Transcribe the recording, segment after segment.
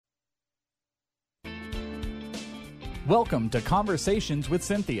Welcome to Conversations with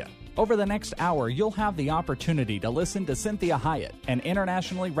Cinthia. Over the next hour, you'll have the opportunity to listen to Cinthia Hiett, an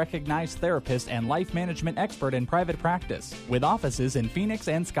internationally recognized therapist and life management expert in private practice, with offices in Phoenix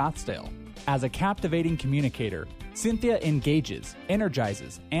and Scottsdale. As a captivating communicator, Cinthia engages,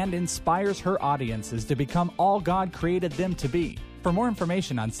 energizes, and inspires her audiences to become all God created them to be. For more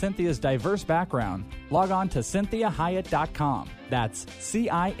information on Cinthia's diverse background, log on to CinthiaHiett.com. That's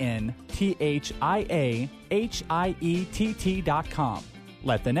CinthiaHiett.com.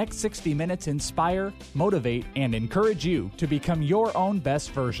 Let the next 60 minutes inspire, motivate, and encourage you to become your own best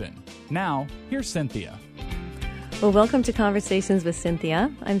version. Now, here's Cinthia. Well, welcome to Conversations with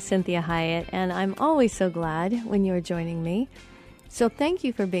Cinthia. I'm Cinthia Hiett, and I'm always so glad when you're joining me. So thank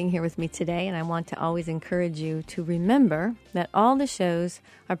you for being here with me today, and I want to always encourage you to remember that all the shows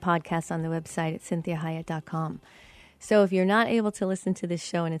are podcasts on the website at CinthiaHiett.com. So if you're not able to listen to this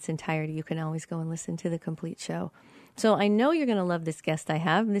show in its entirety, you can always go and listen to the complete show. So I know you're going to love this guest I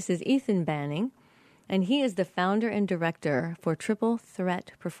have. This is Ethan Banning, and he is the founder and director for Triple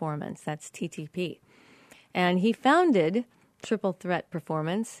Threat Performance. That's TTP. And he founded Triple Threat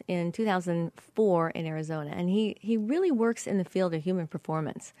Performance in 2004 in Arizona. And he really works in the field of human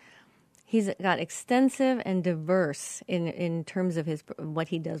performance. He's got extensive and diverse in terms of what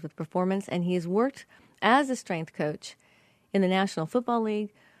he does with performance. And he has worked as a strength coach in the National Football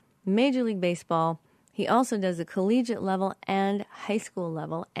League, Major League Baseball. He also does the collegiate level and high school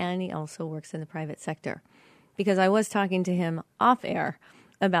level. And he also works in the private sector. Because I was talking to him off air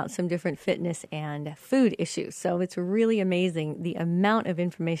about some different fitness and food issues. So it's really amazing the amount of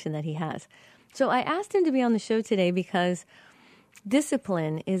information that he has. So I asked him to be on the show today because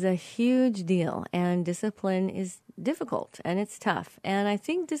discipline is a huge deal, and discipline is difficult, and it's tough. And I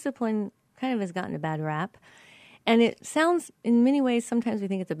think discipline kind of has gotten a bad rap. And it sounds, in many ways, sometimes we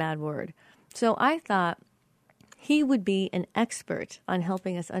think it's a bad word. So I thought he would be an expert on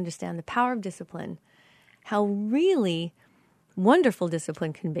helping us understand the power of discipline, how really wonderful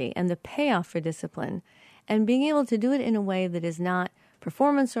discipline can be, and the payoff for discipline, and being able to do it in a way that is not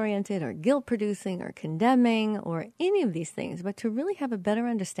performance-oriented or guilt-producing or condemning or any of these things, but to really have a better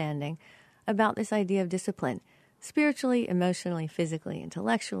understanding about this idea of discipline, spiritually, emotionally, physically,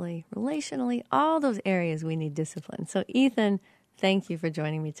 intellectually, relationally, all those areas we need discipline. So, Ethan, thank you for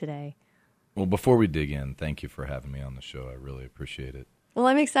joining me today. Well, before we dig in, thank you for having me on the show. I really appreciate it. Well,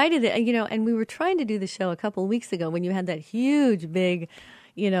 I'm excited, and we were trying to do the show a couple of weeks ago when you had that huge, big,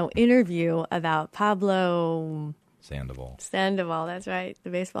 interview about Pablo Sandoval, that's right, the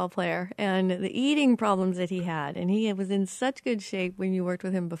baseball player, and the eating problems that he had. And he was in such good shape when you worked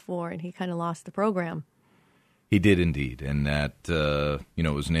with him before, and he kind of lost the program. He did indeed, and that, it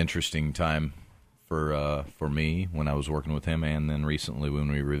was an interesting time for me when I was working with him, and then recently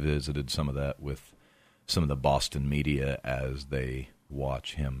when we revisited some of that with some of the Boston media as they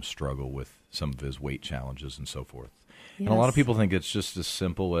watch him struggle with some of his weight challenges and so forth. Yes. And a lot of people think it's just as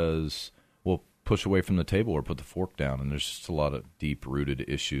simple as, well, push away from the table or put the fork down. And there's just a lot of deep-rooted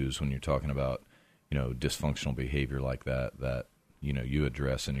issues when you're talking about, dysfunctional behavior like that, you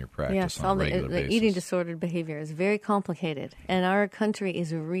address in your practice on a regular basis. The eating disordered behavior is very complicated, and our country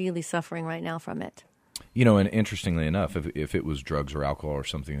is really suffering right now from it. And interestingly enough, if it was drugs or alcohol or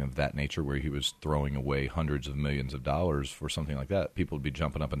something of that nature where he was throwing away hundreds of millions of dollars for something like that, people would be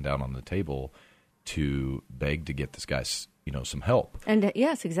jumping up and down on the table to beg to get this guy, some help. And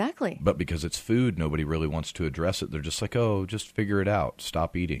yes, exactly. But because it's food, nobody really wants to address it. They're just like, oh, just figure it out.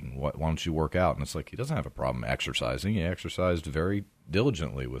 Stop eating. Why don't you work out? And it's like, he doesn't have a problem exercising. He exercised very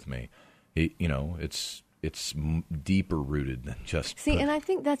diligently with me. It's deeper rooted than just... See, and I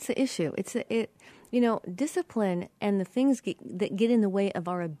think that's the issue. Discipline and the things that get in the way of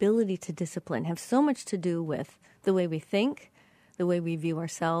our ability to discipline have so much to do with the way we think, the way we view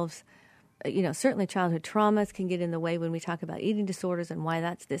ourselves. Certainly childhood traumas can get in the way when we talk about eating disorders and why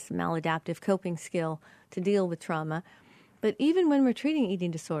that's this maladaptive coping skill to deal with trauma. But even when we're treating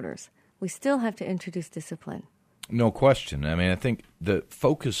eating disorders, we still have to introduce discipline. No question. I mean, I think the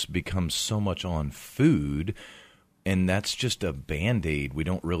focus becomes so much on food, and that's just a Band-Aid. We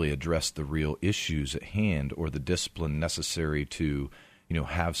don't really address the real issues at hand or the discipline necessary to,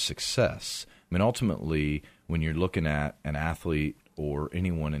 have success. I mean, ultimately, when you're looking at an athlete or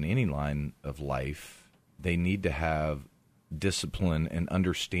anyone in any line of life, they need to have discipline and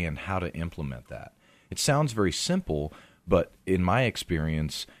understand how to implement that. It sounds very simple, but in my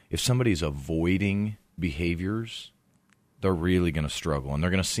experience, if somebody's avoiding behaviors, they're really going to struggle, and they're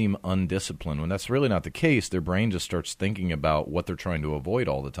going to seem undisciplined. When that's really not the case, their brain just starts thinking about what they're trying to avoid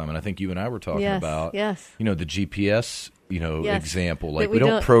all the time. And I think you and I were talking about, yes. The GPS Yes. example. That Like we we don't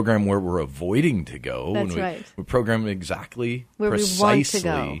don't- program where we're avoiding to go. That's and right. We program exactly Where precisely we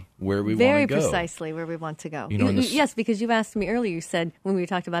want to go. where we Very want to go. precisely where we want to go. In this- Yes, because you asked me earlier, you said, when we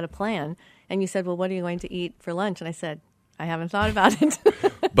talked about a plan, and you said, well, what are you going to eat for lunch? And I said, I haven't thought about it.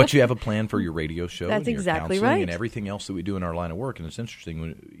 But you have a plan for your radio show That's and your exactly counseling right. and everything else that we do in our line of work. And it's interesting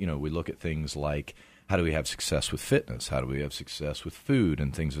when we look at things like how do we have success with fitness? How do we have success with food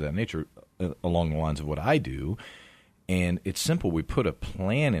and things of that nature along the lines of what I do? And it's simple. We put a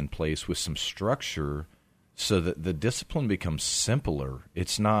plan in place with some structure so that the discipline becomes simpler.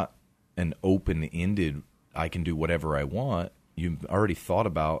 It's not an open-ended, I can do whatever I want. You've already thought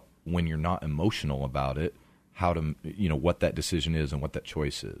about, when you're not emotional about it, how to, what that decision is and what that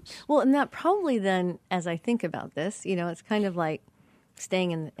choice is. Well, and that probably then, as I think about this, it's kind of like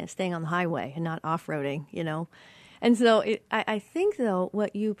staying on the highway and not off-roading, And so I think, though,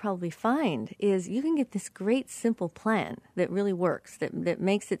 what you probably find is you can get this great simple plan that really works, that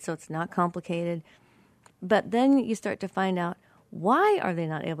makes it so it's not complicated. But then you start to find out, why are they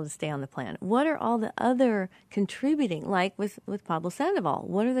not able to stay on the plan? What are all the other contributing, like with Pablo Sandoval,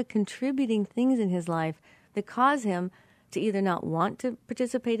 what are the contributing things in his life that cause him to either not want to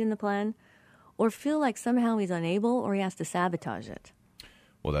participate in the plan or feel like somehow he's unable or he has to sabotage it?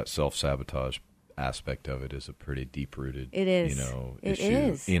 Well, that self-sabotage aspect of it is a pretty deep-rooted issue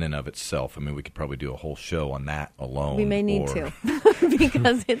is. in and of itself. I mean, we could probably do a whole show on that alone. We may need to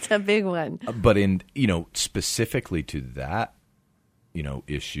because it's a big one. But specifically to that,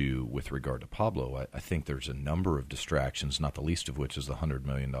 issue with regard to Pablo, I think there's a number of distractions, not the least of which is the $100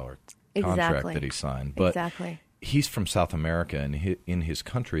 million contract that he signed. But exactly. He's from South America, and in his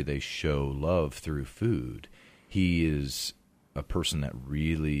country, they show love through food. He is a person that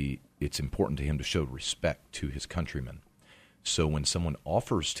really, it's important to him to show respect to his countrymen. So when someone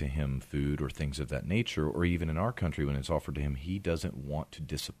offers to him food or things of that nature, or even in our country when it's offered to him, he doesn't want to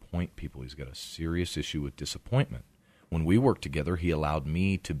disappoint people. He's got a serious issue with disappointment. When we worked together, he allowed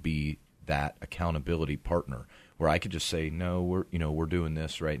me to be that accountability partner where I could just say, no, we're doing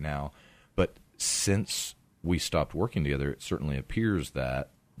this right now. But since we stopped working together, it certainly appears that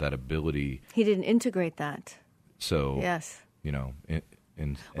ability. He didn't integrate that. So, yes.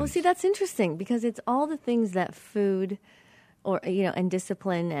 Well, see, that's interesting because it's all the things that food and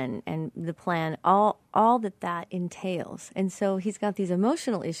discipline and the plan, all that entails. And so he's got these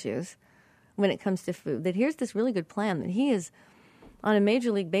emotional issues when it comes to food, that here's this really good plan that he is on a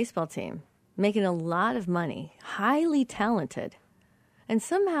Major League Baseball team, making a lot of money, highly talented. And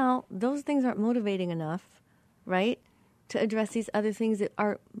somehow those things aren't motivating enough, right, to address these other things that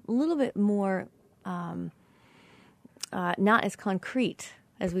are a little bit more not as concrete,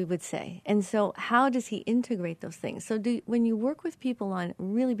 as we would say. And so how does he integrate those things? So when you work with people on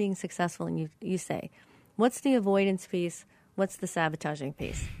really being successful and you say, what's the avoidance piece? What's the sabotaging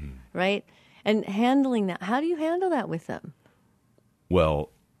piece, right? And handling that, how do you handle that with them? Well,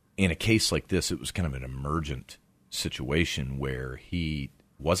 in a case like this, it was kind of an emergent situation where he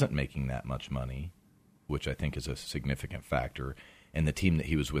wasn't making that much money, which I think is a significant factor. And the team that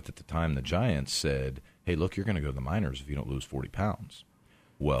he was with at the time, the Giants, said, hey, look, you're going to go to the minors if you don't lose 40 pounds.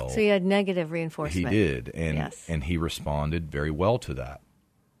 Well, so he had negative reinforcement. He did, and yes. And he responded very well to that.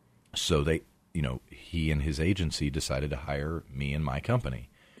 So he and his agency decided to hire me and my company.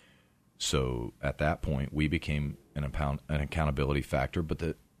 So at that point, we became an accountability factor, but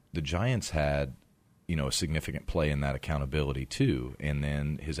the Giants had, a significant play in that accountability too. And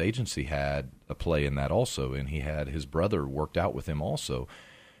then his agency had a play in that also, and he had his brother worked out with him also.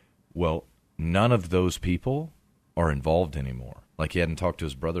 Well, none of those people are involved anymore. Like, he hadn't talked to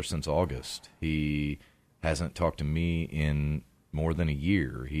his brother since August. He hasn't talked to me in more than a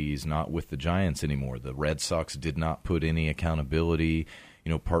year. He's not with the Giants anymore. The Red Sox did not put any accountability,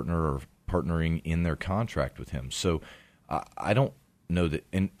 partnering in their contract with him. So I don't know that,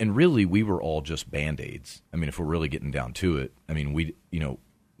 and really we were all just Band-Aids. I mean, if we're really getting down to it, I mean,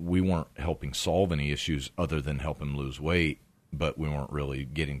 we weren't helping solve any issues other than help him lose weight, but we weren't really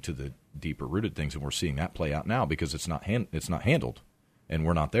getting to the deeper rooted things, and we're seeing that play out now because it's not handled, and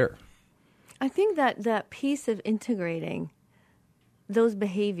we're not there. I think that piece of integrating those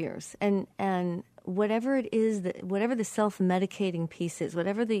behaviors and whatever it is, whatever the self-medicating piece is,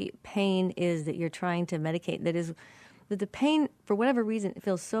 whatever the pain is that you're trying to medicate, that the pain, for whatever reason,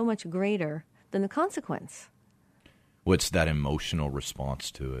 feels so much greater than the consequence. Well, it's that emotional response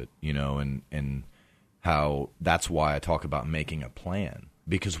to it, and how that's why I talk about making a plan.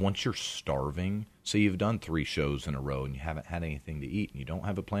 Because once you're starving, say you've done 3 shows in a row and you haven't had anything to eat and you don't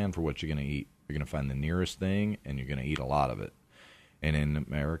have a plan for what you're going to eat, you're going to find the nearest thing and you're going to eat a lot of it. And in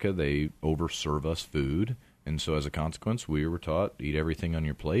America, they overserve us food, And so as a consequence, we were taught, eat everything on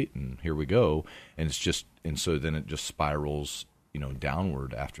your plate, and here we go. And so then it just spirals,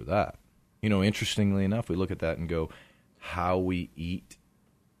 downward after that. Interestingly enough, we look at that and go, how we eat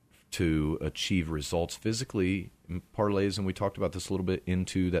to achieve results physically parlays, and we talked about this a little bit,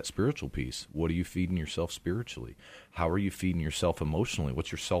 into that spiritual piece. What are you feeding yourself spiritually? How are you feeding yourself emotionally?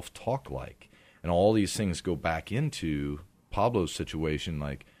 What's your self-talk like? And all these things go back into Pablo's situation,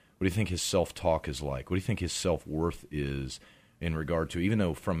 like, what do you think his self-talk is like? What do you think his self-worth is in regard to, even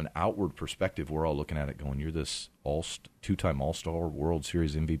though from an outward perspective, we're all looking at it going, you're this two-time All-Star, World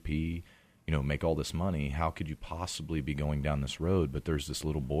Series MVP, make all this money. How could you possibly be going down this road? But there's this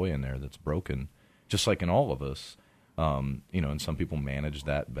little boy in there that's broken, just like in all of us. And some people manage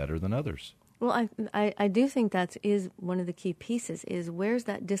that better than others. Well, I do think that is one of the key pieces, is where's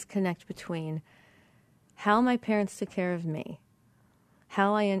that disconnect between how my parents took care of me,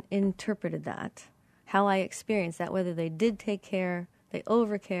 how I interpreted that, how I experienced that, whether they did take care, they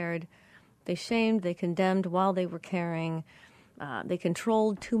overcared, they shamed, they condemned while they were caring, they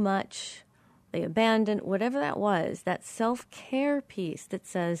controlled too much, they abandoned, whatever that was, that self-care piece that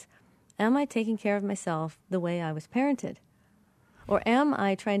says, am I taking care of myself the way I was parented? Or am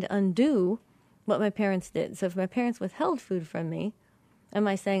I trying to undo what my parents did? So if my parents withheld food from me, am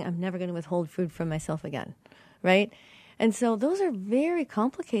I saying I'm never going to withhold food from myself again, right? And so those are very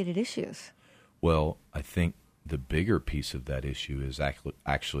complicated issues. Well, I think the bigger piece of that issue is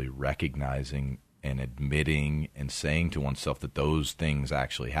actually recognizing and admitting and saying to oneself that those things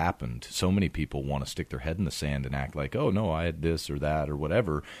actually happened. So many people want to stick their head in the sand and act like, oh, no, I had this or that or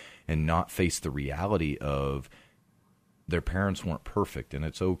whatever, and not face the reality of their parents weren't perfect, and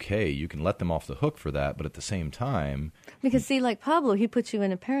it's okay. You can let them off the hook for that, but at the same time... Because, see, like Pablo, he puts you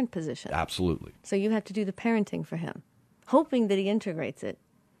in a parent position. Absolutely. So you have to do the parenting for him, hoping that he integrates it,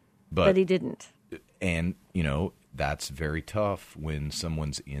 but he didn't. And, that's very tough when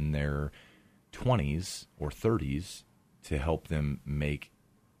someone's in their 20s or 30s to help them make,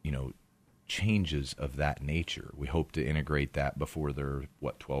 changes of that nature. We hope to integrate that before they're,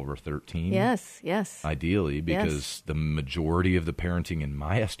 12 or 13? Yes. Ideally, because the majority of the parenting, in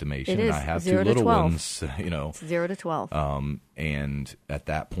my estimation, and I have two little ones, It's 0 to 12. And at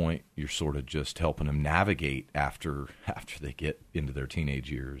that point, you're sort of just helping them navigate after they get into their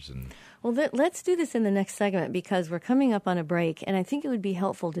teenage years. And well, let's do this in the next segment, because we're coming up on a break, and I think it would be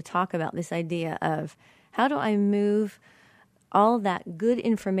helpful to talk about this idea of how do I move all that good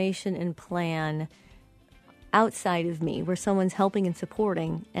information and plan outside of me, where someone's helping and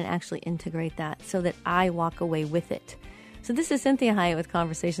supporting, and actually integrate that so that I walk away with it. So this is Cinthia Hiett with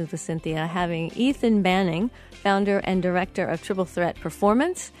Conversations with Cinthia, having Ethan Banning, founder and director of Triple Threat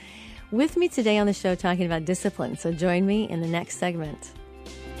Performance, with me today on the show talking about discipline. So join me in the next segment.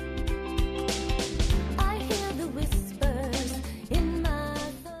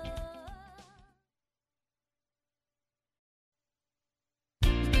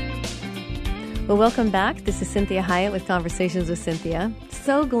 Well, welcome back. This is Cinthia Hiett with Conversations with Cinthia.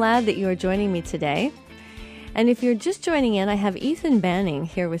 So glad that you are joining me today. And if you're just joining in, I have Ethan Banning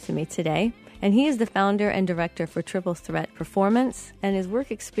here with me today. And he is the founder and director for Triple Threat Performance. And his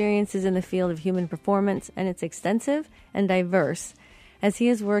work experience is in the field of human performance, and it's extensive and diverse, as he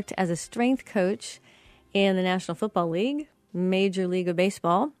has worked as a strength coach in the National Football League, Major League of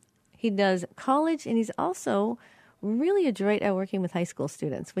Baseball. He does college, and he's also really adroit at working with high school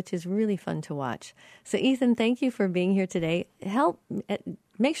students, which is really fun to watch. So, Ethan, thank you for being here today.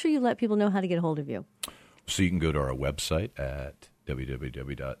 Make sure you let people know how to get a hold of you. So you can go to our website at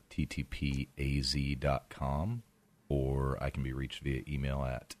www.ttpaz.com, or I can be reached via email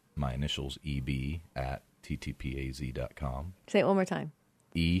at my initials, eb@ttpaz.com. Say it one more time.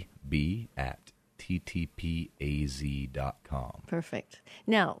 eb@ttpaz.com. Perfect.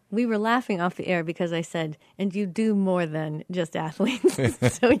 Now, we were laughing off the air because I said, and you do more than just athletes.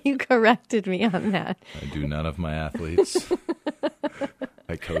 So you corrected me on that. I do none of my athletes.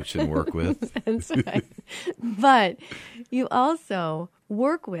 I coach and work with. That's right. But you also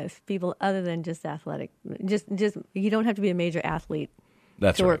work with people other than just athletic. Just you don't have to be a major athlete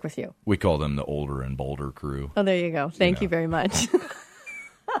to work with you. We call them the older and bolder crew. Oh, there you go. Thank you very much.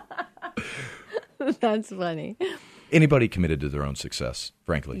 That's funny. Anybody committed to their own success,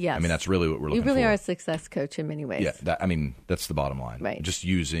 frankly. Yes. I mean, that's really what we're looking for. You really are a success coach in many ways. Yeah, that's the bottom line. Right. Just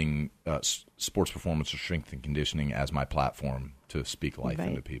using sports performance or strength and conditioning as my platform to speak life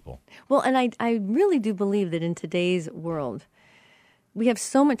into people. Well, and I really do believe that in today's world, we have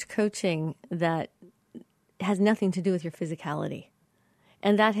so much coaching that has nothing to do with your physicality.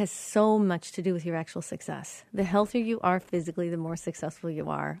 And that has so much to do with your actual success. The healthier you are physically, the more successful you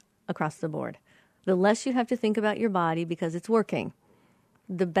are across the board. The less you have to think about your body because it's working,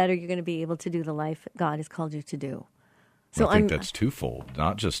 the better you're going to be able to do the life God has called you to do. So I think that's twofold,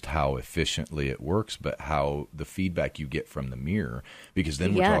 not just how efficiently it works, but how the feedback you get from the mirror, because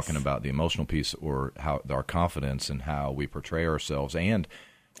then we're talking about the emotional piece, or how our confidence and how we portray ourselves, and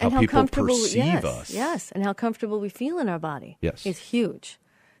how people perceive us. Yes, and how comfortable we feel in our body is huge.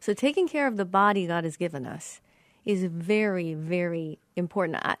 So taking care of the body God has given us is very, very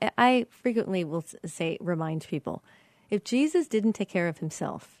important. I frequently will remind people, if Jesus didn't take care of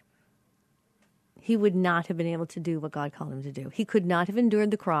himself, he would not have been able to do what God called him to do. He could not have endured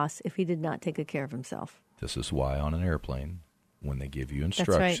the cross if he did not take good care of himself. This is why on an airplane, when they give you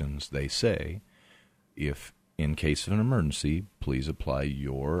instructions, they say, if in case of an emergency, please apply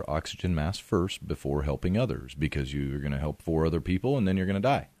your oxygen mask first before helping others, because you're going to help 4 other people and then you're going to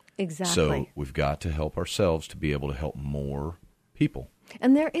die. Exactly. So we've got to help ourselves to be able to help more people.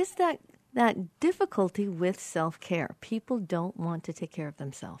 And there is that difficulty with self-care. People don't want to take care of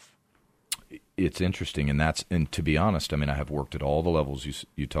themselves. It's interesting, and to be honest, I mean, I have worked at all the levels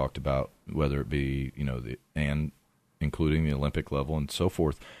you talked about, whether it be, and including the Olympic level and so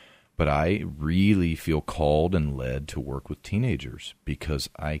forth. But I really feel called and led to work with teenagers because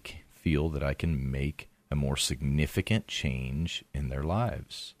I feel that I can make a more significant change in their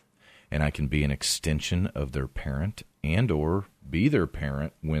lives. And I can be an extension of their parent and or be their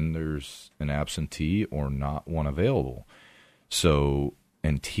parent when there's an absentee or not one available. So,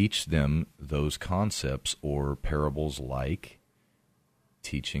 and teach them those concepts or parables like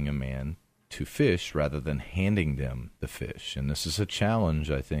teaching a man to fish rather than handing them the fish. And this is a challenge,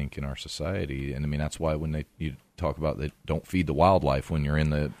 I think, in our society. And I mean, that's why when you talk about they don't feed the wildlife when you're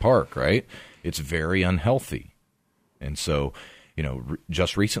in the park, right? It's very unhealthy. And so,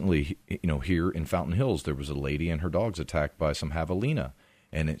 just recently, here in Fountain Hills, there was a lady and her dogs attacked by some javelina.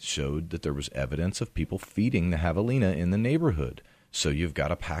 And it showed that there was evidence of people feeding the javelina in the neighborhood. So you've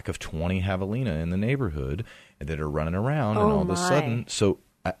got a pack of 20 javelina in the neighborhood that are running around, and all of a sudden,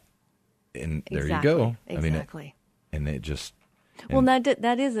 there you go. Exactly. And it just... Well,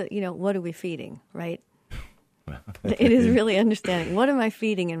 that is what are we feeding, right? It is really understanding, what am I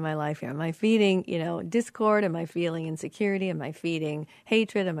feeding in my life here? Am I feeding, discord? Am I feeling insecurity? Am I feeding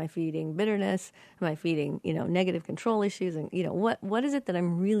hatred? Am I feeding bitterness? Am I feeding, negative control issues? And, what is it that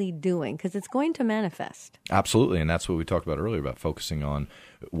I'm really doing? Because it's going to manifest. Absolutely. And that's what we talked about earlier, about focusing on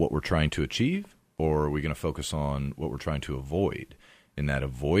what we're trying to achieve, or are we going to focus on what we're trying to avoid? And that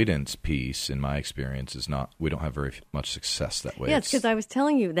avoidance piece, in my experience, is not, we don't have very much success that way. Yeah, it's because I was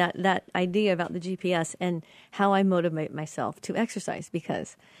telling you that idea about the GPS and how I motivate myself to exercise,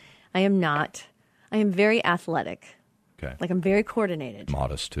 because I am very athletic. Okay. Like, I'm very coordinated.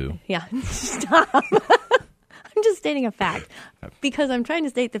 Modest, too. Yeah. Stop. I'm just stating a fact because I'm trying to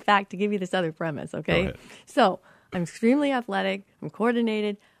state the fact to give you this other premise, okay? Go ahead. So, I'm extremely athletic, I'm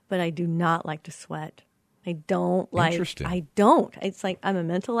coordinated, but I do not like to sweat. I don't like. Interesting. I don't. It's like I'm a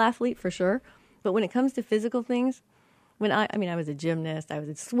mental athlete for sure, but when it comes to physical things, I was a gymnast, I was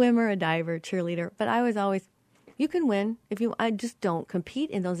a swimmer, a diver, cheerleader, but I was always, you can win if you. I just don't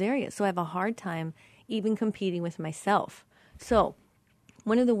compete in those areas, so I have a hard time even competing with myself. So,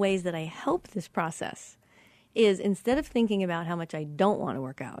 one of the ways that I help this process is, instead of thinking about how much I don't want to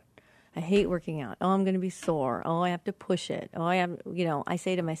work out, I hate working out. Oh, I'm going to be sore. Oh, I have to push it. Oh, I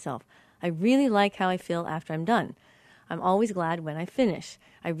say to myself, I really like how I feel after I'm done. I'm always glad when I finish.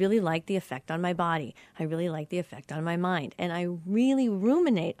 I really like the effect on my body. I really like the effect on my mind. And I really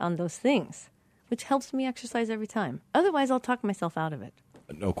ruminate on those things, which helps me exercise every time. Otherwise, I'll talk myself out of it.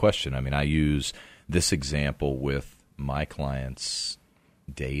 No question. I mean, I use this example with my clients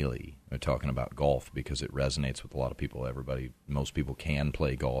daily. They're talking about golf because it resonates with a lot of people. Most people can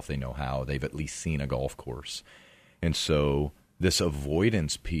play golf. They know how. They've at least seen a golf course. And so this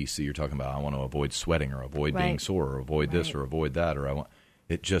avoidance piece that you're talking about, I want to avoid sweating or avoid being sore or avoid this or avoid that, or I want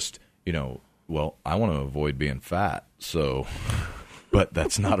to avoid being fat. So, but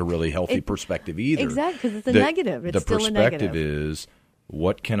that's not a really healthy perspective either. Exactly, because it's a negative. It's still a negative. The perspective is,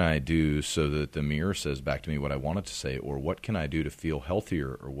 what can I do so that the mirror says back to me what I want it to say, or what can I do to feel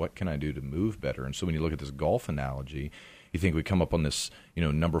healthier, or what can I do to move better? And so when you look at this golf analogy, you think we come up on this,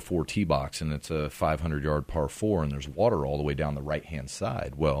 number 4 tee box, and it's a 500-yard par 4, and there's water all the way down the right-hand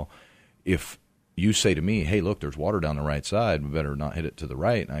side. Well, if you say to me, hey, look, there's water down the right side, we better not hit it to the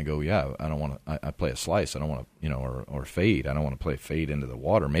right, and I go, yeah, I don't want to, I play a slice, I don't want to, or fade, I don't want to play fade into the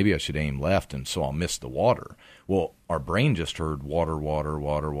water. Maybe I should aim left, and so I'll miss the water. Well, our brain just heard water, water,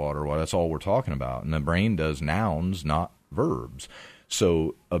 water, water, water. That's all we're talking about, and the brain does nouns, not verbs.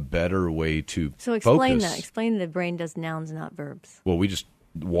 So a better way to explain focus. that. Explain that the brain does nouns, not verbs. Well,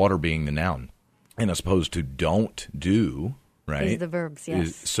 water being the noun. and as opposed to don't do, right? Is the verbs,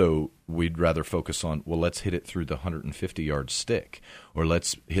 yes. So we'd rather focus on, well, let's hit it through the 150-yard stick, or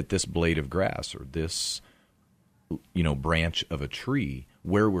let's hit this blade of grass, or this, branch of a tree,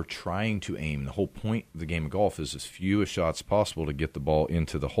 where we're trying to aim. The whole point of the game of golf is as few shots possible to get the ball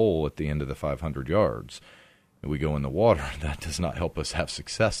into the hole at the end of the 500 yards. And we go in the water. That does not help us have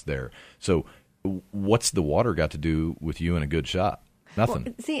success there. So what's the water got to do with you and a good shot? Nothing.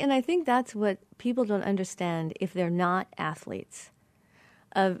 Well, see, and I think that's what people don't understand if they're not athletes.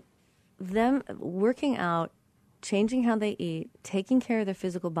 Of them working out, changing how they eat, taking care of their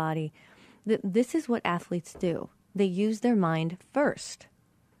physical body. This is what athletes do. They use their mind first.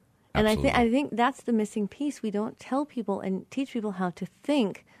 And I think that's the missing piece. We don't tell people and teach people how to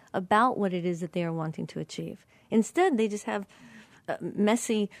think about what it is that they are wanting to achieve. Instead, they just have a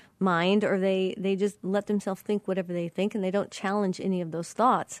messy mind, or they just let themselves think whatever they think, and they don't challenge any of those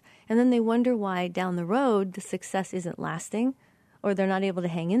thoughts. And then they wonder why down the road the success isn't lasting, or they're not able to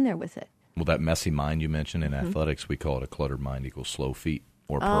hang in there with it. Well, that messy mind you mentioned in athletics, we call it a cluttered mind equals slow feet,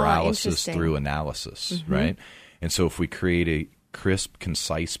 or paralysis through analysis, right? And so if we create a crisp,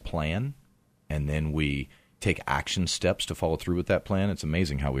 concise plan, and then we take action steps to follow through with that plan, it's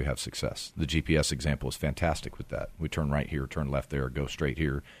amazing how we have success. The GPS example is fantastic with that. We turn right here, turn left there, go straight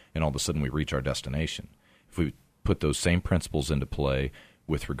here, and all of a sudden we reach our destination. If we put those same principles into play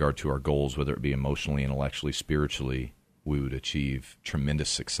with regard to our goals, whether it be emotionally, intellectually, spiritually, we would achieve tremendous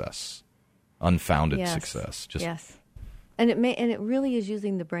success, unfounded success. Yes. And it really is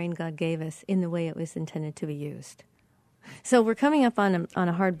using the brain God gave us in the way it was intended to be used. So we're coming up on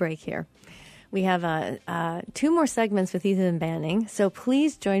a hard break here. We have 2 more segments with Ethan Banning, so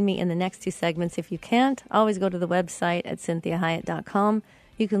please join me in the next 2 segments. If you can't, always go to the website at CinthiaHiett.com.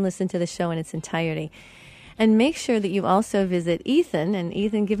 You can listen to the show in its entirety. And make sure that you also visit Ethan, and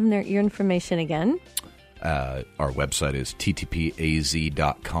Ethan, give them your information again. Our website is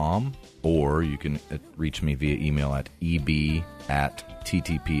ttpaz.com, or you can reach me via email at eb@ttpaz.com.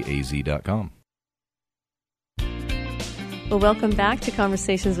 Well, welcome back to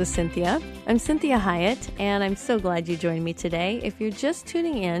Conversations with Cinthia. I'm Cinthia Hiett, and I'm so glad you joined me today. If you're just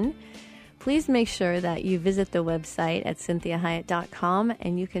tuning in, please make sure that you visit the website at CinthiaHiett.com,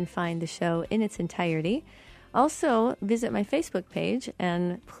 and you can find the show in its entirety. Also, visit my Facebook page,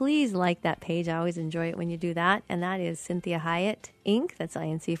 and please like that page. I always enjoy it when you do that, and that is Cinthia Hiett, Inc., that's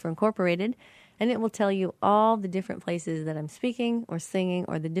INC for Incorporated, and it will tell you all the different places that I'm speaking or singing,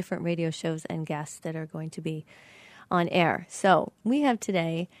 or the different radio shows and guests that are going to be on air. So we have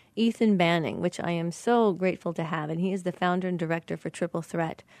today Ethan Banning, which I am so grateful to have, and he is the founder and director for Triple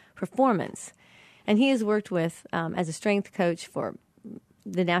Threat Performance. And he has worked with, as a strength coach for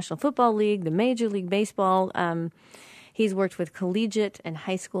the National Football League, the Major League Baseball. He's worked with collegiate and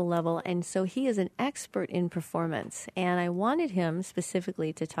high school level, and so he is an expert in performance. And I wanted him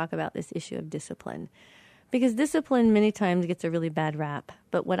specifically to talk about this issue of discipline, because discipline many times gets a really bad rap.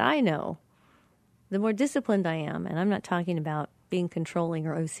 But what I know, the more disciplined I am, and I'm not talking about being controlling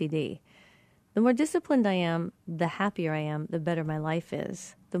or OCD, the more disciplined I am, the happier I am, the better my life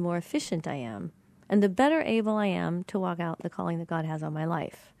is, the more efficient I am, and the better able I am to walk out the calling that God has on my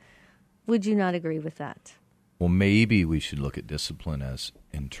life. Would you not agree with that? Well, maybe we should look at discipline as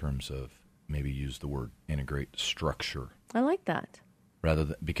in terms of, maybe use the word integrate, structure. I like that. Rather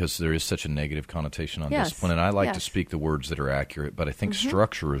than, because there is such a negative connotation on discipline, and I like to speak the words that are accurate, but I think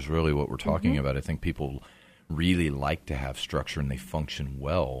structure is really what we're talking about. I think people really like to have structure, and they function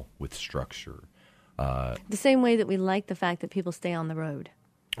well with structure. The same way that we like the fact that people stay on the road.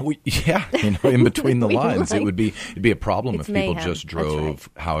 In between the lines. It'd be a problem if people mayhem. just drove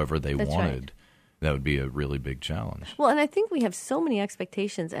however they That's wanted. Right. That would be a really big challenge. Well, and I think we have so many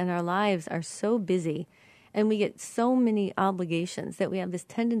expectations, and our lives are so busy, and we get so many obligations that we have this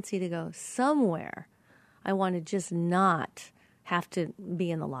tendency to go somewhere. I want to just not have to be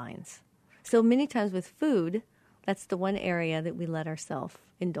in the lines. So many times with food, that's the one area that we let ourselves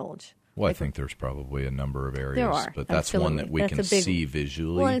indulge. Well, I think there's probably a number of areas, there are, but that's one that we can see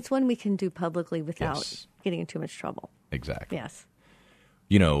visually. Well, it's one we can do publicly without getting in too much trouble. Exactly. Yes.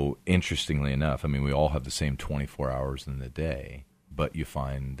 Interestingly enough, I mean, we all have the same 24 hours in the day, but you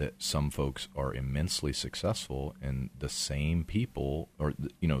find that some folks are immensely successful, and the same people, or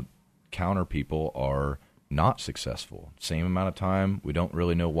counter people, are not successful. Same amount of time. We don't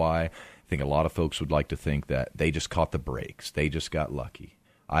really know why. I think a lot of folks would like to think that they just caught the breaks. They just got lucky.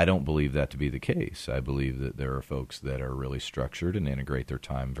 I don't believe that to be the case. I believe that there are folks that are really structured and integrate their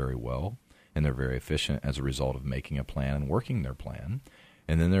time very well, and they're very efficient as a result of making a plan and working their plan.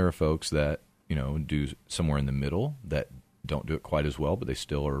 And then there are folks that, do somewhere in the middle, that don't do it quite as well, but they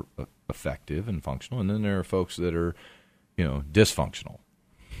still are effective and functional. And then there are folks that are, dysfunctional,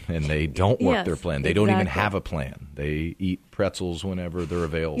 and they don't work their plan. They don't even have a plan. They eat pretzels whenever they're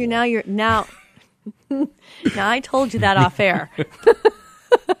available. Now I told you that off air.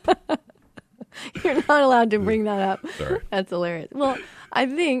 You're not allowed to bring that up. Sorry. That's hilarious. Well, I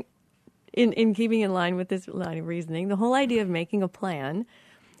think in keeping in line with this line of reasoning, the whole idea of making a plan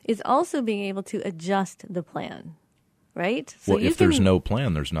is also being able to adjust the plan, right? So if there's no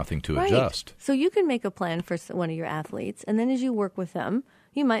plan, there's nothing to adjust. So you can make a plan for one of your athletes, and then as you work with them,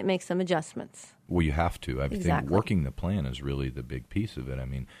 you might make some adjustments. Well, you have to. I Exactly. think working the plan is really the big piece of it. I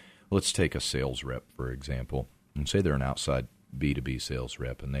mean, let's take a sales rep, for example, and say they're an outside B2B sales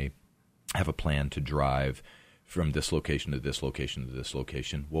rep, and they have a plan to drive from this location to this location to this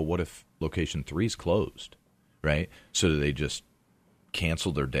location. Well, what if location 3 is closed, right? So do they just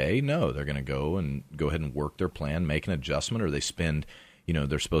cancel their day? No, they're going to go ahead and work their plan, make an adjustment, or they spend,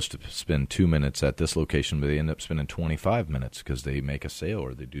 they're supposed to spend 2 minutes at this location, but they end up spending 25 minutes because they make a sale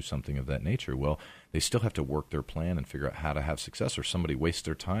or they do something of that nature. Well, they still have to work their plan and figure out how to have success, or somebody wastes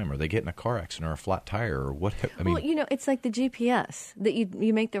their time, or they get in a car accident or a flat tire or what. Well, it's like the GPS that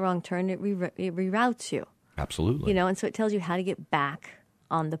you make the wrong turn, it reroutes you. Absolutely. And so it tells you how to get back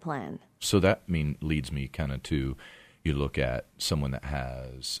on the plan. So that leads me kind of to, you look at someone that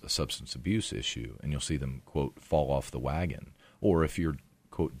has a substance abuse issue, and you'll see them, quote, fall off the wagon. Or if you're,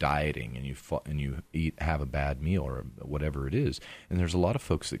 quote, dieting and you have a bad meal or whatever it is, and there's a lot of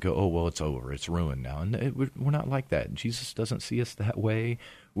folks that go, oh, well, it's over, it's ruined now. And we're not like that. Jesus doesn't see us that way.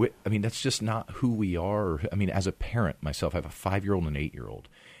 That's just not who we are. As a parent myself, I have a 5-year-old and an 8-year-old.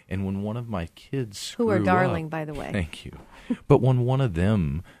 And when one of my kids who are darling, up, by the way. Thank you. But when one of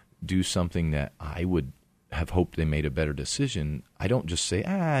them do something that I would have hoped they made a better decision, I don't just say,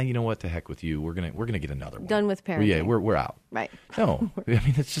 you know what, to heck with you. We're gonna get another one. Done with parenting. Yeah, we're out. Right. No,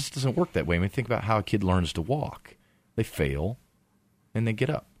 it just doesn't work that way. Think about how a kid learns to walk. They fail, and they get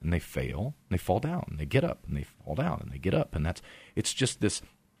up, and they fail, and they fall down, and they get up, and they fall down, and they get up, and it's just this.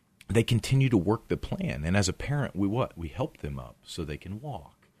 They continue to work the plan, and as a parent, we help them up so they can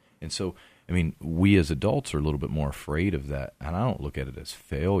walk. And so, we as adults are a little bit more afraid of that, and I don't look at it as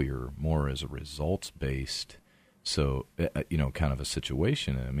failure, more as a results-based, kind of a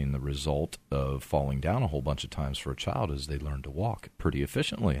situation. The result of falling down a whole bunch of times for a child is they learn to walk pretty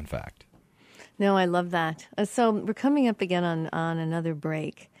efficiently, in fact. No, I love that. So we're coming up again on another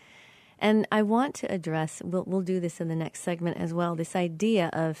break, and I want to address, we'll do this in the next segment as well, this idea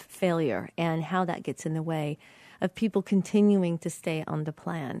of failure and how that gets in the way of people continuing to stay on the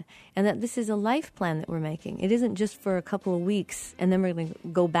plan, and that this is a life plan that we're making. It isn't just for a couple of weeks, and then we're going to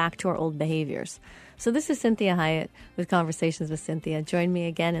go back to our old behaviors. So this is Cinthia Hiett with Conversations with Cinthia. Join me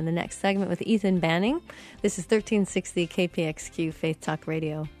again in the next segment with Ethan Banning. This is 1360 KPXQ Faith Talk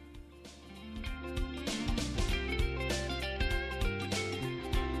Radio.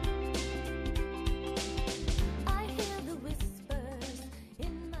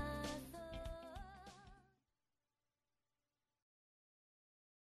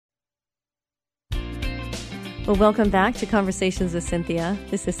 Well, welcome back to Conversations with Cinthia.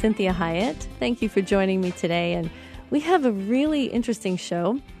 This is Cinthia Hiett. Thank you for joining me today. And we have a really interesting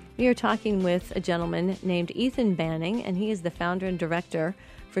show. We are talking with a gentleman named Ethan Banning, and he is the founder and director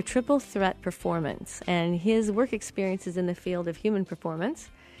for Triple Threat Performance. And his work experience is in the field of human performance.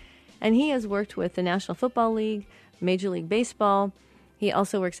 And he has worked with the National Football League, Major League Baseball. He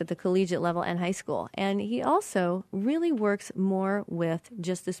also works at the collegiate level and high school. And he also really works more with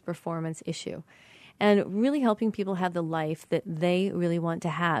just this performance issue, and really helping people have the life that they really want to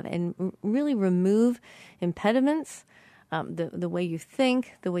have, and really remove impediments, the way you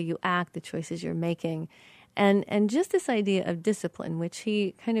think, the way you act, the choices you're making, and just this idea of discipline, which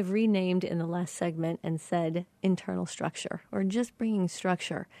he kind of renamed in the last segment and said internal structure, or just bringing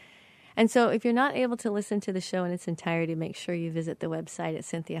structure. And so if you're not able to listen to the show in its entirety, make sure you visit the website at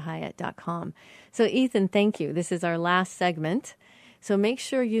CinthiaHiett.com. So Ethan, thank you. This is our last segment. So make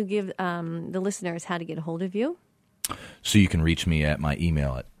sure you give the listeners how to get a hold of you. So you can reach me at my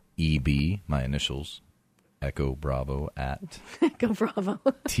email at EB, my initials, Echo Bravo at Echo Bravo.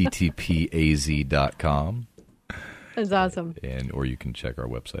 ttpaz.com. That's awesome. Or you can check our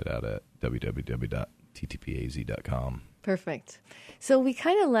website out at www.ttpaz.com. Perfect. So we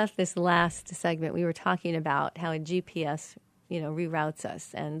kind of left this last segment. We were talking about how a GPS, reroutes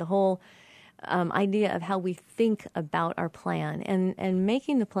us, and the whole idea of how we think about our plan and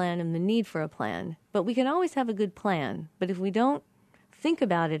making the plan and the need for a plan. But we can always have a good plan. But if we don't think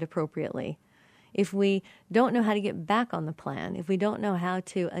about it appropriately, if we don't know how to get back on the plan, if we don't know how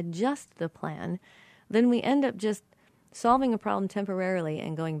to adjust the plan, then we end up just solving a problem temporarily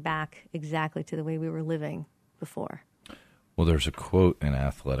and going back exactly to the way we were living before. Well, there's a quote in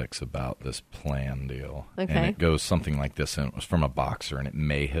athletics about this plan deal. Okay. And it goes something like this, and it was from a boxer, and it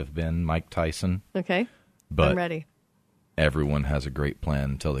may have been Mike Tyson. Okay. But I'm ready. Everyone has a great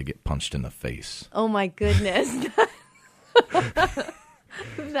plan until they get punched in the face. Oh, my goodness.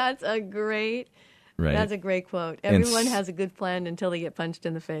 That's a great quote. Everyone has a good plan until they get punched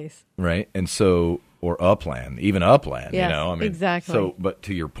in the face. Right. And so, or a plan, even a plan, yes, exactly. So, but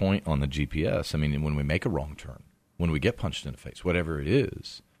to your point on the GPS, I mean, when we make a wrong turn, when we get punched in the face, whatever it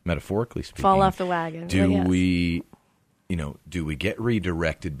is, metaphorically speaking, fall off the wagon. Do we get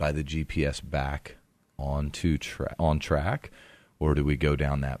redirected by the GPS back on track, or do we go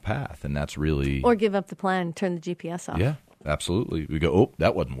down that path? And that's really, or give up the plan, turn the GPS off. Yeah, absolutely. We go, oh,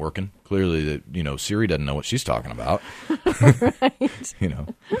 that wasn't working. Clearly, Siri doesn't know what she's talking about. Right.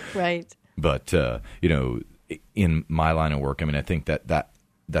 Right. But in my line of work, I mean, I think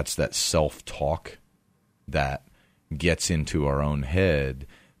that's that self-talk that gets into our own head,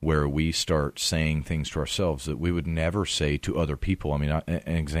 where we start saying things to ourselves that we would never say to other people. I mean,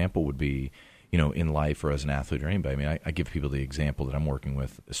 an example would be, in life or as an athlete or anybody. I mean, I give people the example that I'm working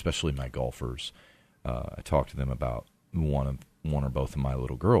with, especially my golfers. I talk to them about one or both of my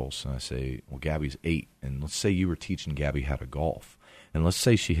little girls, and I say, well, Gabby's 8, and let's say you were teaching Gabby how to golf, and let's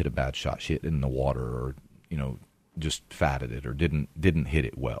say she hit a bad shot, she hit it in the water, or just fatted it, or didn't hit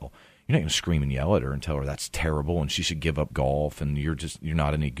it well. You're not going to scream and yell at her and tell her that's terrible and she should give up golf and you're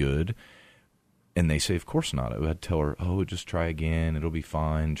not any good. And they say, of course not. I would tell her, oh, just try again. It'll be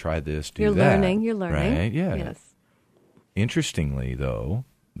fine. Try this, do that. You're learning. Right? Yeah. Yes. Interestingly, though,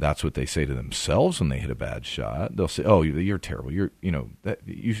 that's what they say to themselves when they hit a bad shot. They'll say, oh, you're terrible. You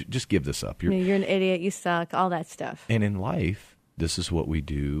should just give this up. You're an idiot. You suck. All that stuff. And in life, this is what we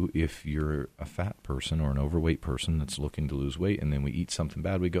do if you're a fat person or an overweight person that's looking to lose weight, and then we eat something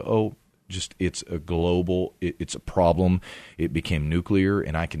bad. We go, oh, it's a global, it's a problem. It became nuclear,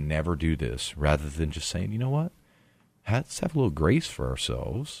 and I can never do this. Rather than just saying, you know what? Let's have a little grace for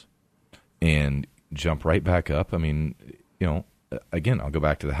ourselves and jump right back up. I mean, again, I'll go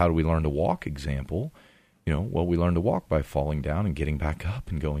back to the how do we learn to walk example. Well, we learn to walk by falling down and getting back up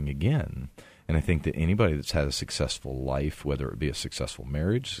and going again. And I think that anybody that's had a successful life, whether it be a successful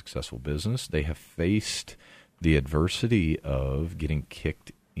marriage, successful business, they have faced the adversity of getting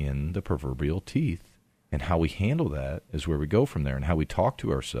kicked in the proverbial teeth. And how we handle that is where we go from there. And how we talk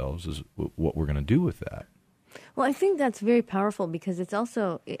to ourselves is what we're going to do with that. Well, I think that's very powerful because it's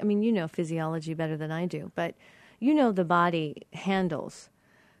also, I mean, you know physiology better than I do, but the body handles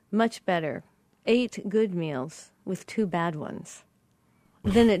much better 8 good meals with 2 bad ones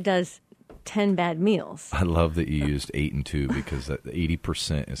than it does 10 bad meals. I love that you used 8 and 2 because that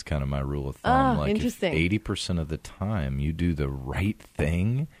 80% is kind of my rule of thumb. Like interesting. If 80% of the time you do the right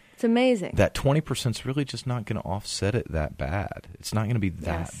thing, it's amazing. That 20% is really just not going to offset it that bad. It's not going to be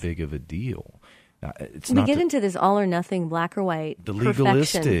that big of a deal. We get into this all or nothing, black or white, the perfection.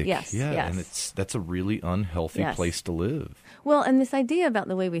 legalistic. Yes, yeah, yes. And that's a really unhealthy place to live. Well, and this idea about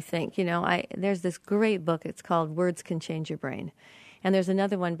the way we think, there's this great book. It's called Words Can Change Your Brain. And there's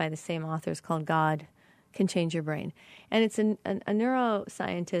another one by the same authors called God Can Change Your Brain. And it's a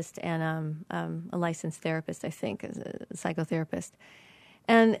neuroscientist and a licensed therapist, I think, as a psychotherapist.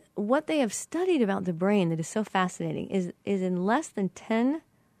 And what they have studied about the brain that is so fascinating is in less than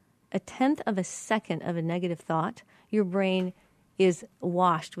a tenth of a second of a negative thought, your brain is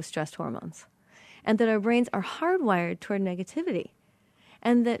washed with stress hormones. And that our brains are hardwired toward negativity.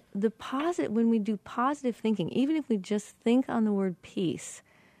 And that when we do positive thinking, even if we just think on the word peace,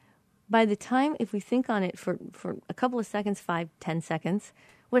 by the time, if we think on it for a couple of seconds, 5, 10 seconds,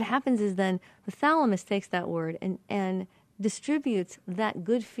 what happens is then the thalamus takes that word and distributes that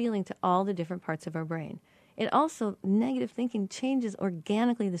good feeling to all the different parts of our brain. It also, negative thinking changes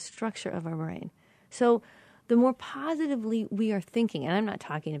organically the structure of our brain. So the more positively we are thinking, and I'm not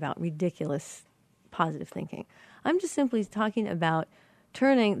talking about ridiculous positive thinking. I'm just simply talking about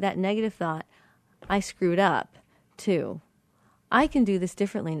turning that negative thought, I screwed up, to, I can do this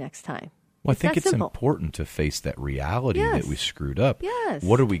differently next time. Well, I think it's important to face that reality that we screwed up. Yes.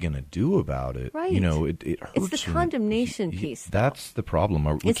 What are we going to do about it? Right. It hurts. It's the condemnation piece. That's the problem.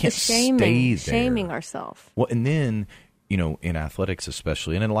 We can't stay there. Shaming ourselves. Well, and then, in athletics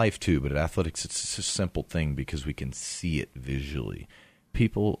especially, and in life too, but in athletics it's a simple thing because we can see it visually.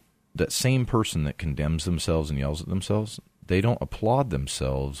 People, that same person that condemns themselves and yells at themselves, they don't applaud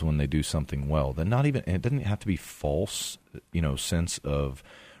themselves when they do something well. They're not even, it doesn't have to be false, sense of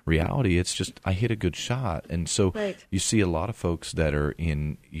reality, it's just I hit a good shot. And so you see a lot of folks that are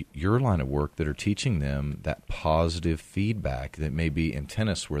in your line of work that are teaching them that positive feedback that may be in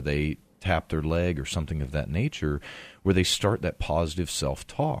tennis where they tap their leg or something of that nature, where they start that positive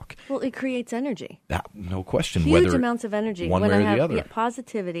self-talk. Well, it creates energy. No question. Huge amounts of energy. One way or the other.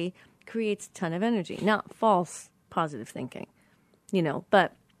 Positivity creates a ton of energy. Not false positive thinking,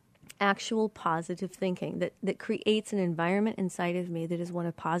 but actual positive thinking that creates an environment inside of me that is one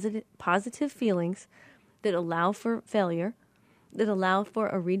of positive feelings that allow for failure, that allow for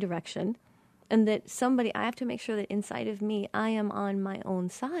a redirection, and that I have to make sure that inside of me, I am on my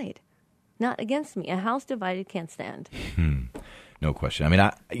own side, not against me. A house divided can't stand. No question. I mean,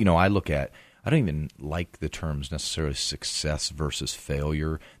 I look at, I don't even like the terms necessarily success versus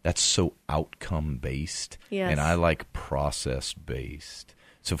failure. That's so outcome-based. Yes. And I like process-based.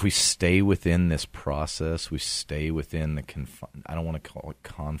 So if we stay within this process, we stay within the I don't want to call it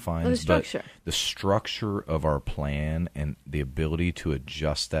confines, but the structure of our plan and the ability to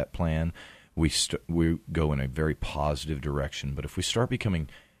adjust that plan, we go in a very positive direction. But if we start becoming,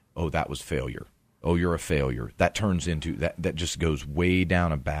 oh, that was failure. Oh, you're a failure. That turns into that just goes way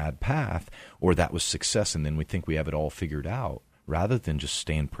down a bad path, or that was success, and then we think we have it all figured out, rather than just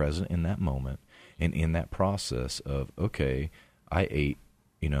staying present in that moment and in that process of, okay, I ate,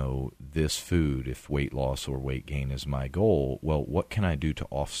 this food, if weight loss or weight gain is my goal, well, what can I do to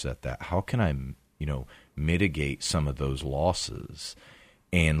offset that? How can I, mitigate some of those losses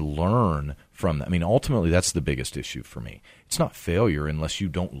and learn from that? I mean, ultimately, that's the biggest issue for me. It's not failure unless you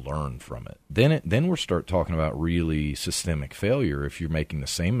don't learn from it. Then we'll start talking about really systemic failure if you're making the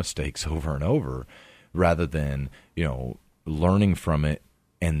same mistakes over and over, rather than, learning from it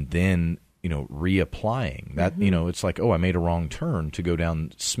and then reapplying that. It's like, oh, I made a wrong turn to go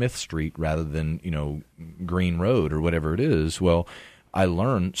down Smith Street rather than Green Road or whatever it is. Well, I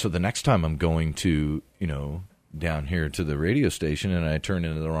learned, so the next time I'm going to down here to the radio station and I turn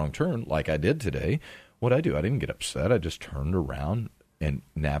into the wrong turn like I did today, what I do, I didn't get upset. I just turned around and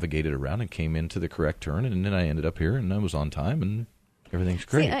navigated around and came into the correct turn, and then I ended up here and I was on time and everything's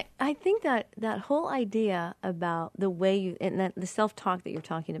great. See, I think that whole idea about the way the self-talk that you're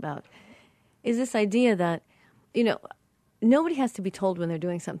talking about is this idea that, nobody has to be told when they're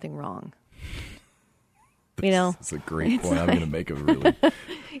doing something wrong. That's a great point. I'm going to make a really...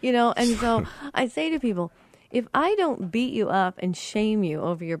 and so I say to people, if I don't beat you up and shame you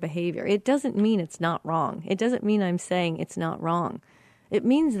over your behavior, it doesn't mean it's not wrong. It doesn't mean I'm saying it's not wrong. It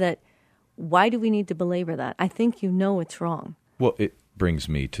means that, why do we need to belabor that? I think it's wrong. Well, it brings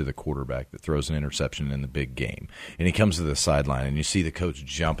me to the quarterback that throws an interception in the big game. And he comes to the sideline, and you see the coach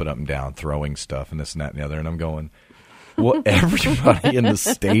jumping up and down, throwing stuff, and this and that and the other. And I'm going, well, everybody in the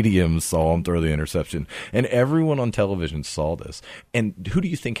stadium saw him throw the interception, and everyone on television saw this. And who do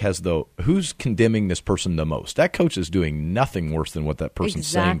you think who's condemning this person the most? That coach is doing nothing worse than what that person's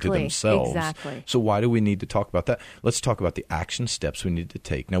saying to themselves. Exactly. So why do we need to talk about that? Let's talk about the action steps we need to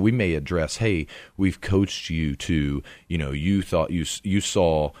take. Now, we may address, hey, we've coached you to, you thought you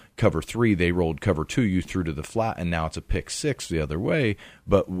saw cover 3, they rolled cover 2, you threw to the flat, and now it's a pick 6 the other way.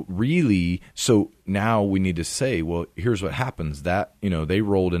 But really, so now we need to say, well, here's what happens. That, they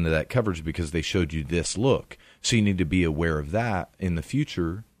rolled into that coverage because they showed you this look. So you need to be aware of that in the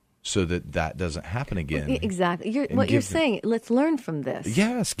future so that doesn't happen again. Exactly. What you're saying, let's learn from this.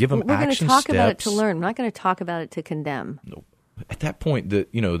 Yes, give them We're action steps. We're going to talk about it to learn. We're not going to talk about it to condemn. No. At that point,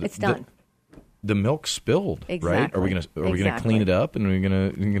 it's done. The milk spilled, exactly. Right? Are we going to clean it up and are we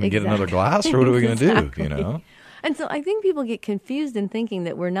going to get another glass, or what are we going to do? And so I think people get confused in thinking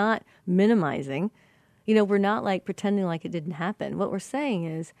that we're not minimizing. We're not like pretending like it didn't happen. What we're saying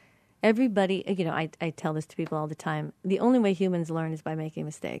is, everybody. I tell this to people all the time. The only way humans learn is by making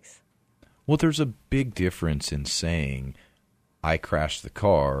mistakes. Well, there's a big difference in saying, I crashed the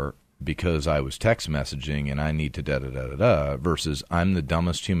car because I was text messaging and I need to da-da-da-da-da, versus I'm the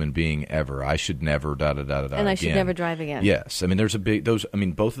dumbest human being ever. I should never da-da-da-da-da and I should never drive again. Yes. I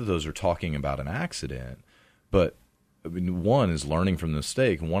mean, both of those are talking about an accident, but one is learning from the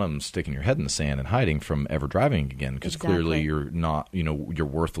mistake, and one of them is sticking your head in the sand and hiding from ever driving again, because clearly you're not, you're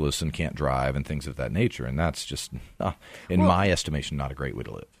worthless and can't drive and things of that nature. And that's just, in my estimation, not a great way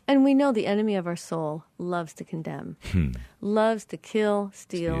to live. And we know the enemy of our soul loves to condemn, loves to kill,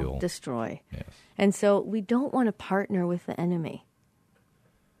 steal, destroy. Yes. And so we don't want to partner with the enemy,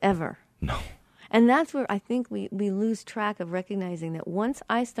 ever. No. And that's where I think we lose track of recognizing that once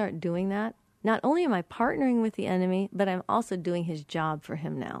I start doing that, not only am I partnering with the enemy, but I'm also doing his job for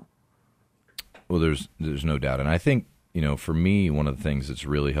him now. Well, there's no doubt. And I think, for me, one of the things that's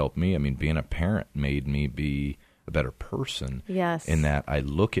really helped me, being a parent made me be a better person. Yes. In that I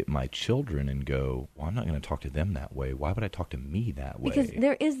look at my children and go, well, I'm not going to talk to them that way. Why would I talk to me that way? Because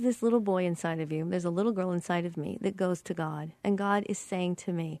there is this little boy inside of you. There's a little girl inside of me that goes to God. And God is saying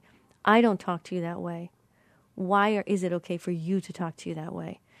to me, I don't talk to you that way. Why is it okay for you to talk to you that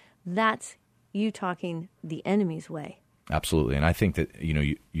way? That's you talking the enemy's way. Absolutely. And I think that,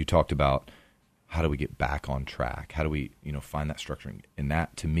 you talked about how do we get back on track? How do we, find that structuring? And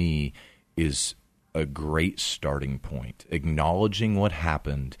that, to me, is a great starting point. Acknowledging what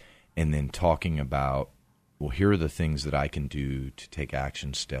happened and then talking about, well, here are the things that I can do to take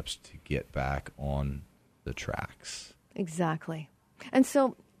action steps to get back on the tracks. Exactly. And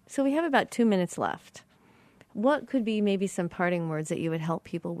so we have about 2 minutes left. What could be maybe some parting words that you would help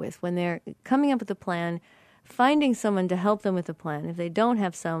people with when they're coming up with a plan, finding someone to help them with a plan? If they don't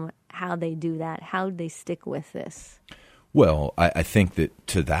have some, how they do that, how they stick with this? Well, I think that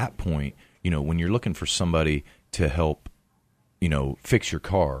to that point, when you're looking for somebody to help, fix your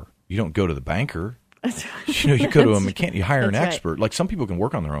car, you don't go to the banker. You go to a mechanic. You hire an expert. Like, some people can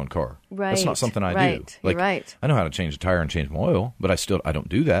work on their own car. Right. That's not something I do. Like, you're right. I know how to change a tire and change my oil, but I don't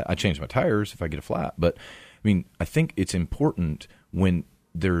do that. I change my tires if I get a flat. But I think it's important when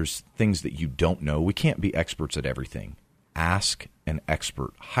there's things that you don't know. We can't be experts at everything. Ask an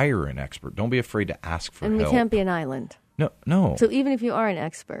expert. Hire an expert. Don't be afraid to ask for help. And we can't be an island. No. So even if you are an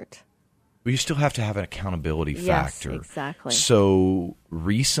expert, but you still have to have an accountability factor. Yes, exactly. So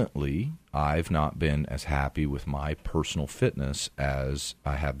recently, I've not been as happy with my personal fitness as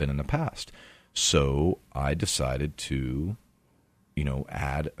I have been in the past. So I decided to,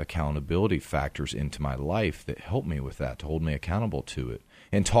 add accountability factors into my life that help me with that, to hold me accountable to it.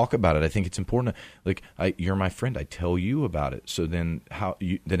 And talk about it. I think it's important. You're my friend. I tell you about it. So then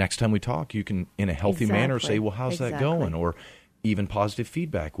the next time we talk, you can, in a healthy manner, say, well, how's that going? Or even positive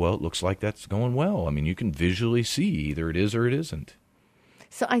feedback. Well, it looks like that's going well. You can visually see either it is or it isn't.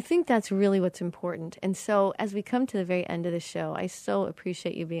 So I think that's really what's important. And so as we come to the very end of the show, I so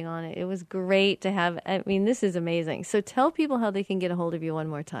appreciate you being on it. It was great to have. This is amazing. So tell people how they can get a hold of you one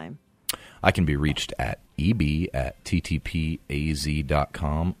more time. I can be reached at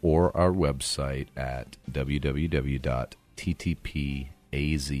eb@ttpaz.com or our website at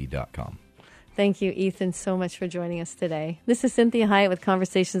www.ttpaz.com. Thank you, Ethan, so much for joining us today. This is Cinthia Hiett with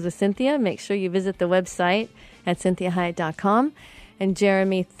Conversations with Cinthia. Make sure you visit the website at cynthiahiett.com. And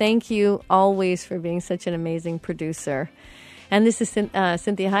Jeremy, thank you always for being such an amazing producer. And this is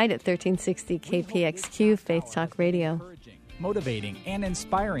Cinthia Hiett at 1360 KPXQ Faith Talk Radio. Motivating and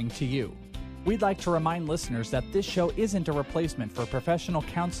inspiring to you. We'd like to remind listeners that this show isn't a replacement for professional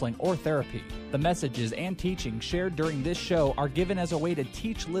counseling or therapy. The messages and teachings shared during this show are given as a way to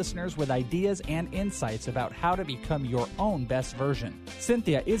teach listeners with ideas and insights about how to become your own best version.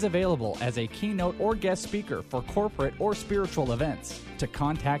 Cinthia is available as a keynote or guest speaker for corporate or spiritual events. To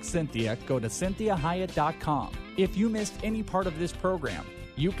contact Cinthia, go to CinthiaHiett.com. If you missed any part of this program,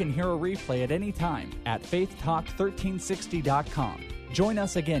 you can hear a replay at any time at faithtalk1360.com. Join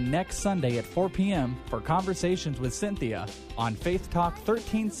us again next Sunday at 4 p.m. for Conversations with Cinthia on Faith Talk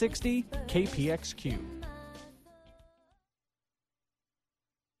 1360 KPXQ.